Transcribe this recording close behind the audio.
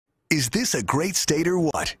Is this a great state or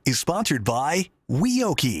what? Is sponsored by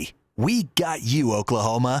Weoki. We got you,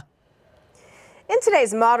 Oklahoma. In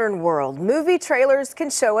today's modern world, movie trailers can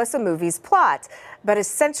show us a movie's plot. But a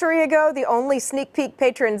century ago, the only sneak peek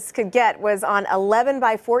patrons could get was on 11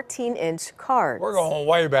 by 14-inch cards. We're going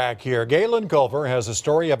way back here. Galen Culver has a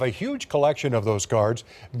story of a huge collection of those cards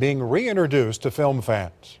being reintroduced to film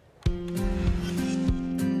fans.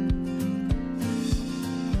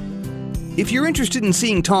 If you're interested in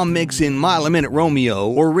seeing Tom Mix in Mile a Minute Romeo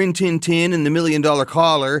or Rin Tin Tin in The $1 Million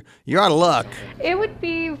Caller, you're out of luck. It would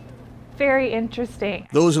be very interesting.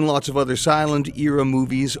 Those and lots of other silent era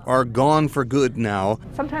movies are gone for good now.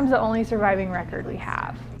 Sometimes the only surviving record we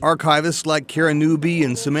have. Archivists like Kara Newby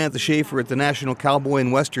and Samantha Schaefer at the National Cowboy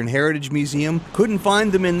and Western Heritage Museum couldn't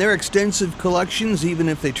find them in their extensive collections even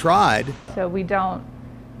if they tried. So we don't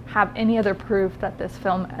have any other proof that this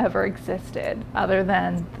film ever existed other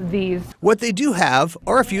than these. What they do have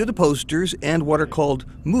are a few of the posters and what are called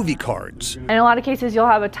movie cards. In a lot of cases you'll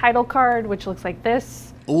have a title card which looks like this.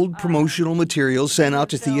 Old promotional materials sent out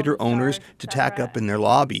to theater owners to tack up in their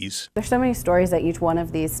lobbies. There's so many stories that each one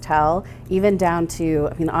of these tell, even down to,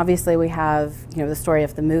 I mean, obviously we have, the story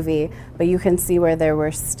of the movie, but you can see where there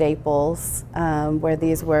were staples, where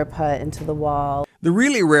these were put into the wall. The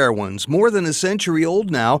really rare ones, more than a century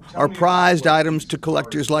old now, are prized items to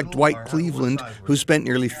collectors like Dwight Cleveland, who spent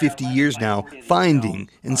nearly 50 years now finding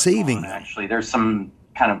and saving them. Actually, there's some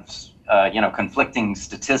kind of conflicting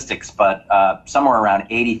statistics, but somewhere around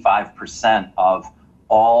 85% of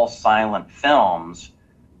all silent films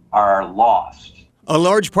are lost. A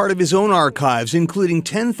large part of his own archives, including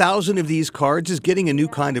 10,000 of these cards, is getting a new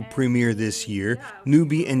kind of premiere this year.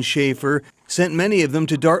 Newby and Schaefer sent many of them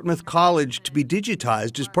to Dartmouth College to be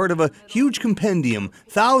digitized as part of a huge compendium,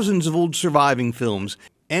 thousands of old surviving films,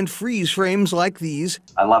 and freeze frames like these.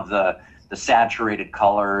 I love the saturated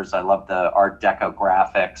colors. I love the Art Deco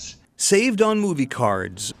graphics. Saved on movie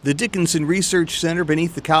cards, the Dickinson Research Center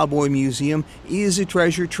beneath the Cowboy Museum is a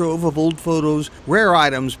treasure trove of old photos, rare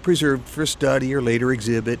items preserved for study or later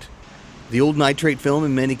exhibit. The old nitrate film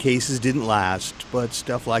in many cases didn't last, but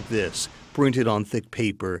stuff like this, printed on thick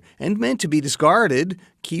paper and meant to be discarded,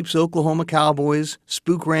 keeps Oklahoma cowboys,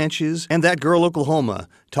 spook ranches, and that girl Oklahoma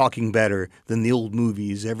talking better than the old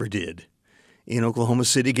movies ever did. In Oklahoma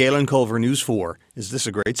City, Galen Culver, News 4. Is this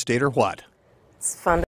a great state or what? It's fun.